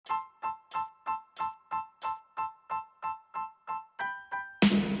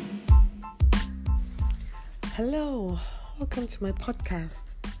Hello, welcome to my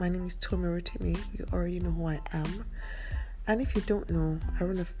podcast. My name is Tomi Rotimi. You already know who I am. And if you don't know, I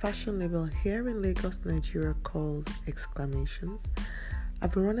run a fashion label here in Lagos, Nigeria called Exclamations.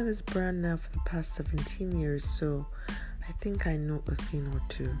 I've been running this brand now for the past 17 years, so I think I know a thing or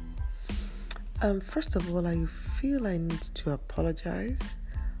two. First of all, I feel I need to apologize.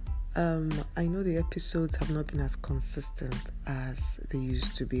 I know the episodes have not been as consistent as they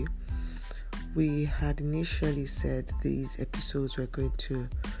used to be. We had initially said these episodes were going to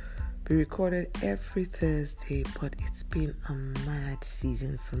be recorded every Thursday, but it's been a mad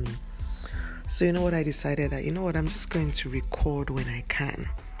season for me. So you know what, I decided that, I'm just going to record when I can.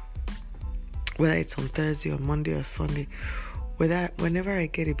 Whether it's on Thursday or Monday or Sunday, whenever I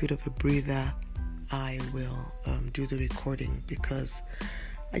get a bit of a breather, I will do the recording, because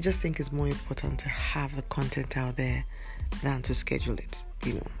I just think it's more important to have the content out there than to schedule it,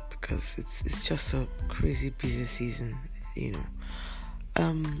 because it's just a crazy busy season,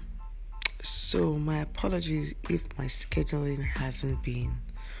 So my apologies if my scheduling hasn't been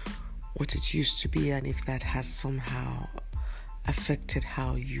what it used to be, and if that has somehow affected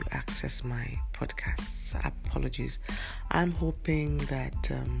how you access my podcasts. Apologies. I'm hoping that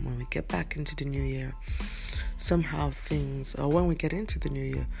when we get back into the new year, when we get into the new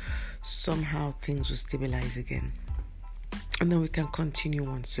year, somehow things will stabilize again. And then we can continue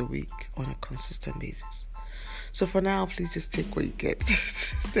once a week on a consistent basis. So for now, please just take what you get.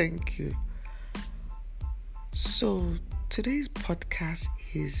 Thank you. So today's podcast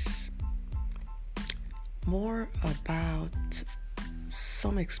is more about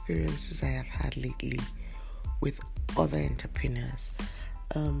some experiences I have had lately with other entrepreneurs.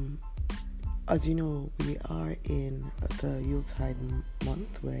 As you know, we are in the Yuletide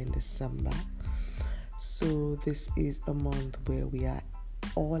month. We're in December. So this is a month where we are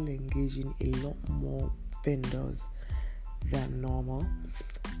all engaging a lot more vendors than normal,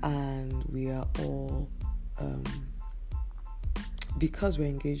 and we are all because we're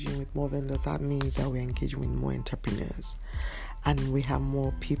engaging with more vendors, that means that we're engaging with more entrepreneurs, and we have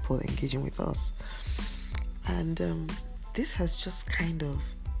more people engaging with us. And this has just kind of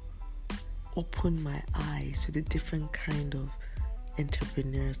opened my eyes to the different kind of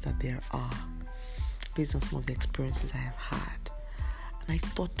entrepreneurs that there are, based on some of the experiences I have had. And I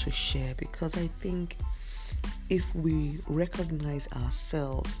thought to share, because I think if we recognize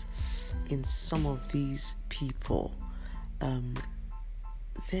ourselves in some of these people,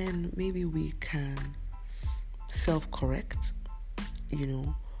 then maybe we can self-correct,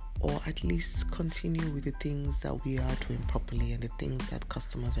 or at least continue with the things that we are doing properly and the things that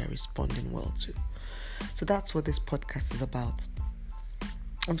customers are responding well to. So that's what this podcast is about.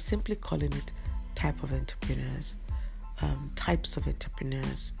 I'm simply calling it types of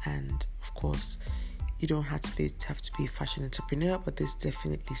entrepreneurs, and of course, you don't have to be a fashion entrepreneur, but this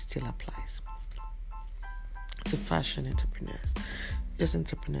definitely still applies to fashion entrepreneurs, just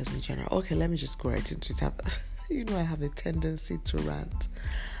entrepreneurs in general. Okay, let me just go right into it. I have a tendency to rant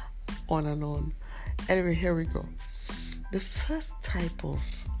on and on. Anyway, here we go. The first type of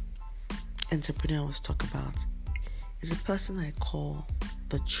entrepreneur I was talking about is a person I call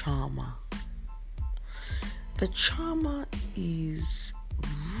the charmer. The charmer is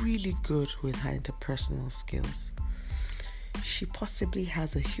really good with her interpersonal skills. She possibly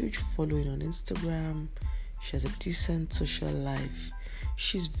has a huge following on Instagram. She has a decent social life.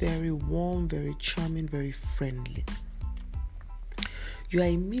 She's very warm, very charming, very friendly. You are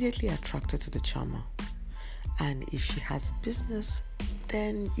immediately attracted to the charmer. And if she has a business,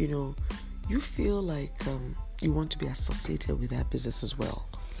 then, you feel like you want to be associated with that business as well.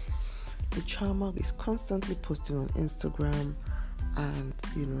 The charmer is constantly posting on Instagram, and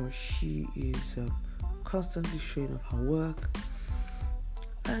she is constantly showing off her work,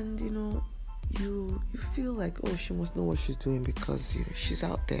 and you feel like, she must know what she's doing, because she's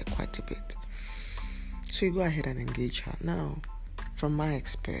out there quite a bit. So you go ahead and engage her. Now, from my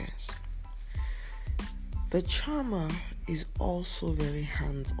experience, the charmer is also very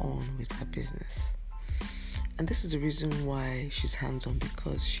hands-on with her business. And this is the reason why she's hands-on,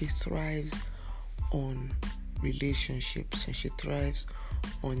 because she thrives on relationships, and she thrives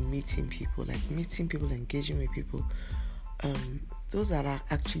on meeting people, engaging with people. Those are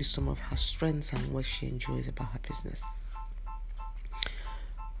actually some of her strengths and what she enjoys about her business.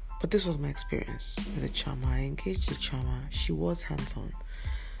 But this was my experience with the charmer. I engaged the charmer. She was hands-on,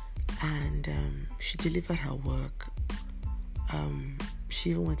 and she delivered her work. She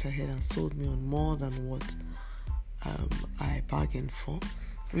even went ahead and sold me on more than what I bargained for,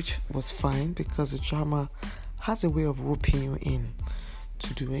 which was fine, because the charmer has a way of roping you in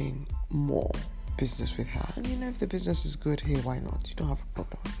to doing more business with her. And if the business is good, hey, why not? You don't have a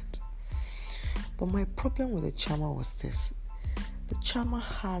problem with it. But my problem with the charmer was this. The charmer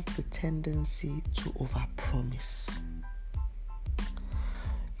has the tendency to overpromise.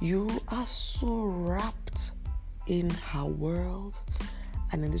 You are so wrapped in her world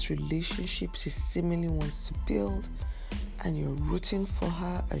and in this relationship she seemingly wants to build, and you're rooting for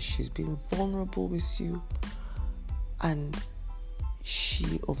her and she's being vulnerable with you, and she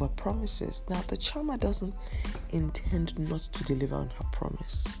overpromises. Now, the charmer doesn't intend not to deliver on her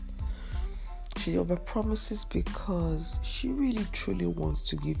promise. She overpromises because she really truly wants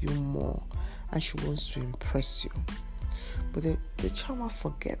to give you more and she wants to impress you. But the charmer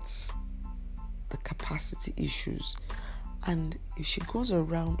forgets the capacity issues, and if she goes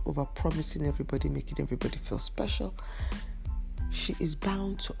around overpromising everybody, making everybody feel special, she is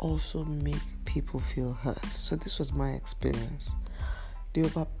bound to also make people feel hurt. So this was my experience.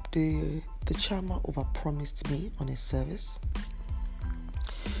 The charmer overpromised me on a service.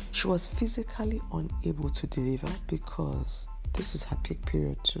 She was physically unable to deliver because this is her peak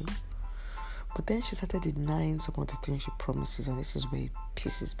period too. But then she started denying some of the things she promises, and this is where it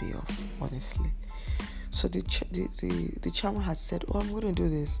pisses me off, honestly. So the charmer had said, I'm going to do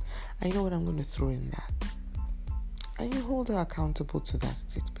this, and you know what, I'm going to throw in that. And you hold her accountable to that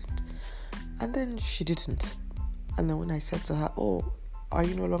statement. And then she didn't. And then when I said to her, are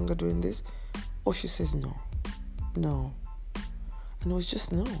you no longer doing this? She says no. And it was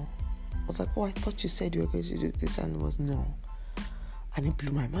just no. I was like, I thought you said you were going to do this, and it was no. And it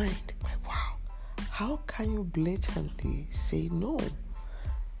blew my mind. Like, wow, how can you blatantly say no?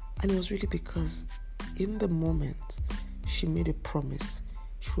 And it was really because in the moment she made a promise,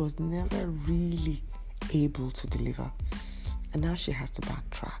 she was never really able to deliver. And now she has to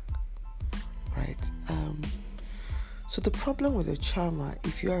backtrack, right? So the problem with a charmer,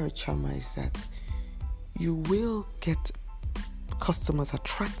 if you are a charmer, is that you will get customers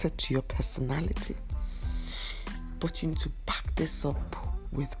attracted to your personality, but you need to back this up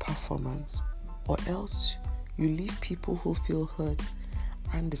with performance, or else you leave people who feel hurt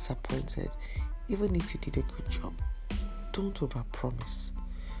and disappointed, even if you did a good job. Don't overpromise.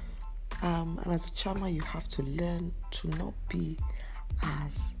 And as a charmer, you have to learn to not be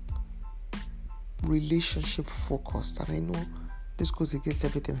as relationship focused. And I know this goes against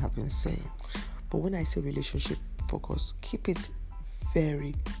everything I've been saying, but when I say relationship focused, keep it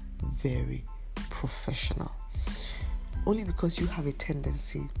very, very professional. Only because you have a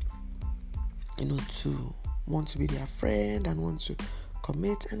tendency, to want to be their friend and want to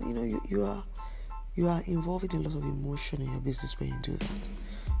commit, and you are involved in a lot of emotion in your business when you do that.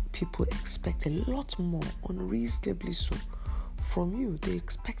 People expect a lot more, unreasonably so, from you. They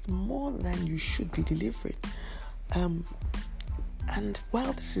expect more than you should be delivering. And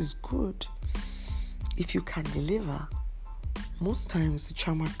while this is good, if you can deliver, most times the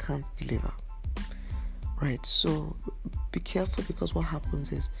charmer can't deliver, right? So be careful, because what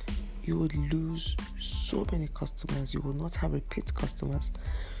happens is you would lose so many customers. You will not have repeat customers.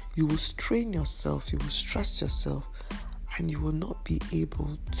 You will strain yourself, you will stress yourself, and you will not be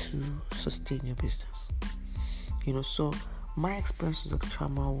able to sustain your business. So my experience with a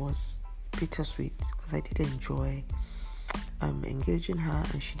charmer was bittersweet, because I did enjoy engaging her,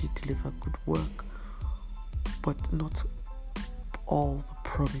 and she did deliver good work, but not all the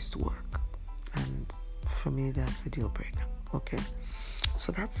promised work. And for me, that's a deal breaker. Okay,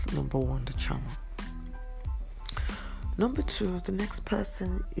 so that's number one, the charmer. Number two, the next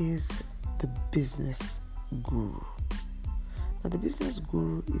person is the business guru. Now, the business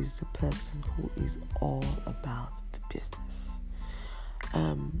guru is the person who is all about the business.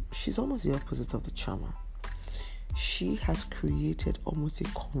 She's almost the opposite of the charmer. She has created almost a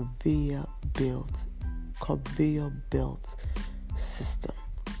conveyor belt system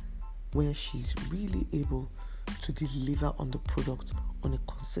where she's really able to deliver on the product on a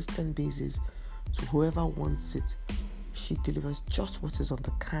consistent basis to whoever wants it. She delivers just what is on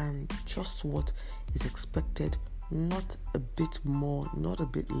the can, just what is expected, not a bit more, not a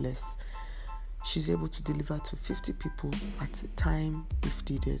bit less. She's able to deliver to 50 people at a time if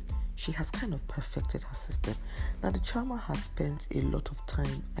needed. She has kind of perfected her system. Now, the charmer has spent a lot of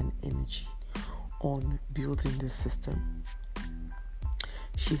time and energy on building this system.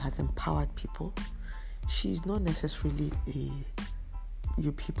 She has empowered people. She's not necessarily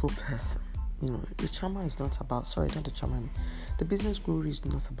your people person. The charmer is not about, the business guru is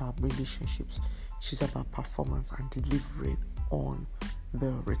not about relationships. She's about performance and delivering on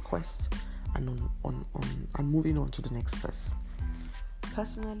the requests and and moving on to the next person.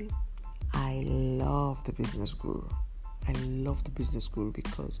 Personally, I love the business guru. I love the business guru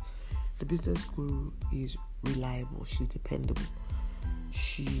because The business guru is reliable. She's dependable.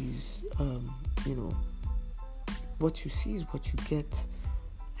 She's, what you see is what you get,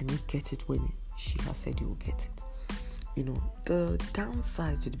 and you get it when she has said you will get it. The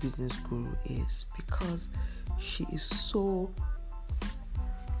downside to the business guru is because she is so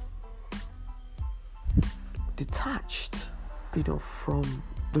detached, from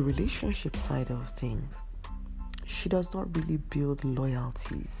the relationship side of things. She does not really build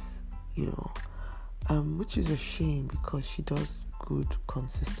loyalties, which is a shame because she does good,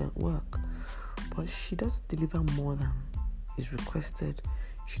 consistent work, but she doesn't deliver more than is requested.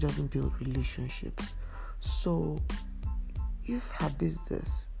 She doesn't build relationships. So if her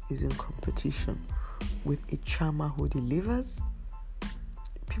business is in competition with a charmer who delivers,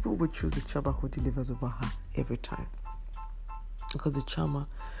 people would choose the charmer who delivers over her every time, because the charmer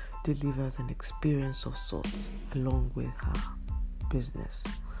delivers an experience of sorts along with her business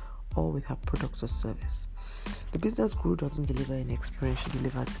or with her product or service. The business guru doesn't deliver an experience, she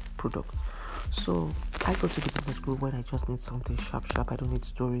delivers product. So I go to the business guru when I just need something sharp. I don't need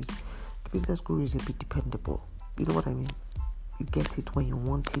stories. The business guru is a bit dependable. You know what I mean? You get it when you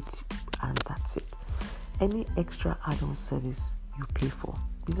want it, and that's it. Any extra add-on service you pay for.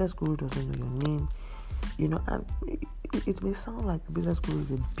 Business guru doesn't know your name, and it may sound like the business guru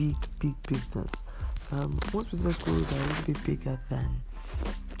is a big business. Most business gurus are a little bit bigger than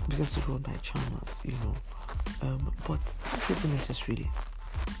businesses run by charmers, but not even necessarily.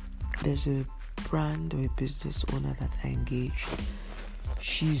 There's a brand or a business owner that I engage.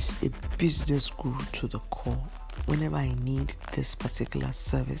 She's a business guru to the core. Whenever I need this particular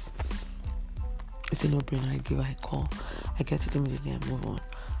service, it's a no-brainer. I give her a call, I get it immediately and move on.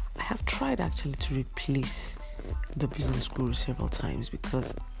 I have tried actually to replace the business guru several times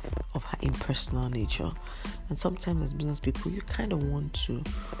because of her impersonal nature. And sometimes as business people, you kind of want to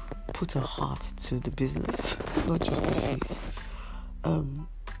put a heart to the business, not just a face.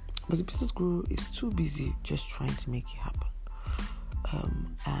 But the business guru is too busy just trying to make it happen.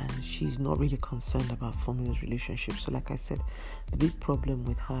 And she's not really concerned about forming those relationships. So like I said, the big problem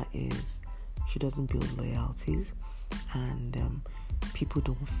with her is she doesn't build loyalties, and people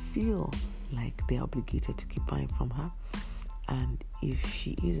don't feel like they're obligated to keep buying from her. And if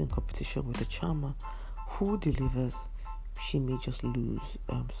she is in competition with a charmer who delivers, she may just lose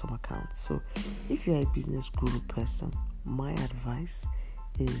some accounts. So if you're a business guru person, my advice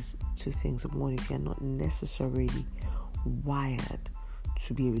is two things. One, if you're not necessarily wired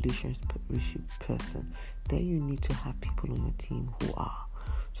to be a relationship person, then you need to have people on your team who are,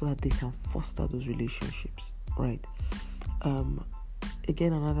 so that they can foster those relationships, right?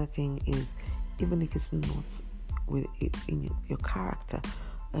 Again, another thing is, even if it's not in your character,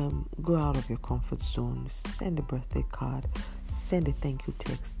 go out of your comfort zone, send a birthday card, send a thank you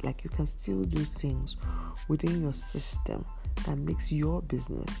text. Like, you can still do things within your system that makes your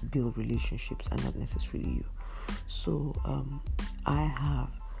business build relationships and not necessarily you. So I have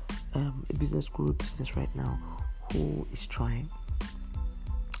a business guru business right now who is trying.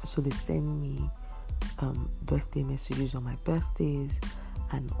 So they send me birthday messages on my birthdays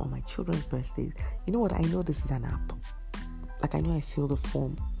and on my children's birthdays. You know what? I know this is an app. Like, I know I filled the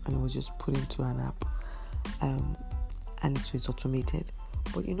form and it was just put into an app, and so it's automated.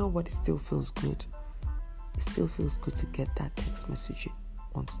 But you know what? It still feels good. It still feels good to get that text message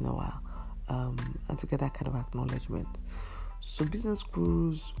once in a while, and to get that kind of acknowledgement. So business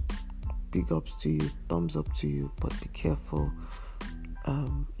gurus, big ups to you, thumbs up to you, but be careful.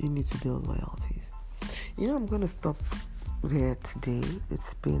 You need to build loyalties. I'm going to stop there today.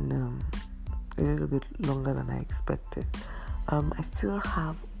 It's been a little bit longer than I expected. I still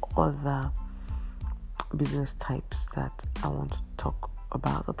have other business types that I want to talk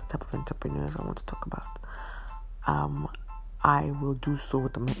about, other type of entrepreneurs I want to talk about. I will do so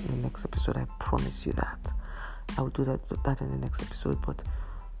in the next episode. I promise you that. I will do that in the next episode. But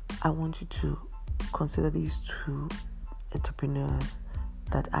I want you to consider these two entrepreneurs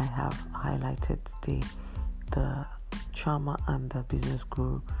that I have highlighted today, the charmer and the business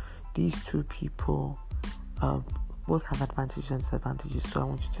guru. These two people both have advantages and disadvantages, so I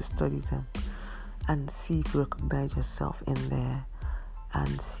want you to study them and see if you recognize yourself in there,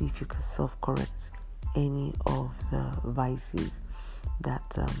 and see if you can self-correct any of the vices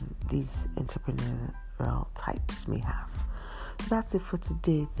that these entrepreneurial types may have. So that's it for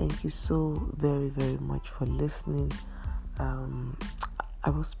today. Thank you so very, very much for listening. I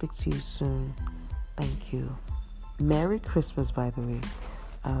will speak to you soon. Thank you. Merry Christmas, by the way.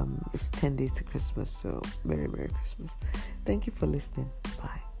 It's 10 days to Christmas, so Merry Christmas. Thank you for listening.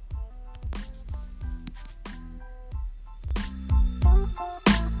 Bye.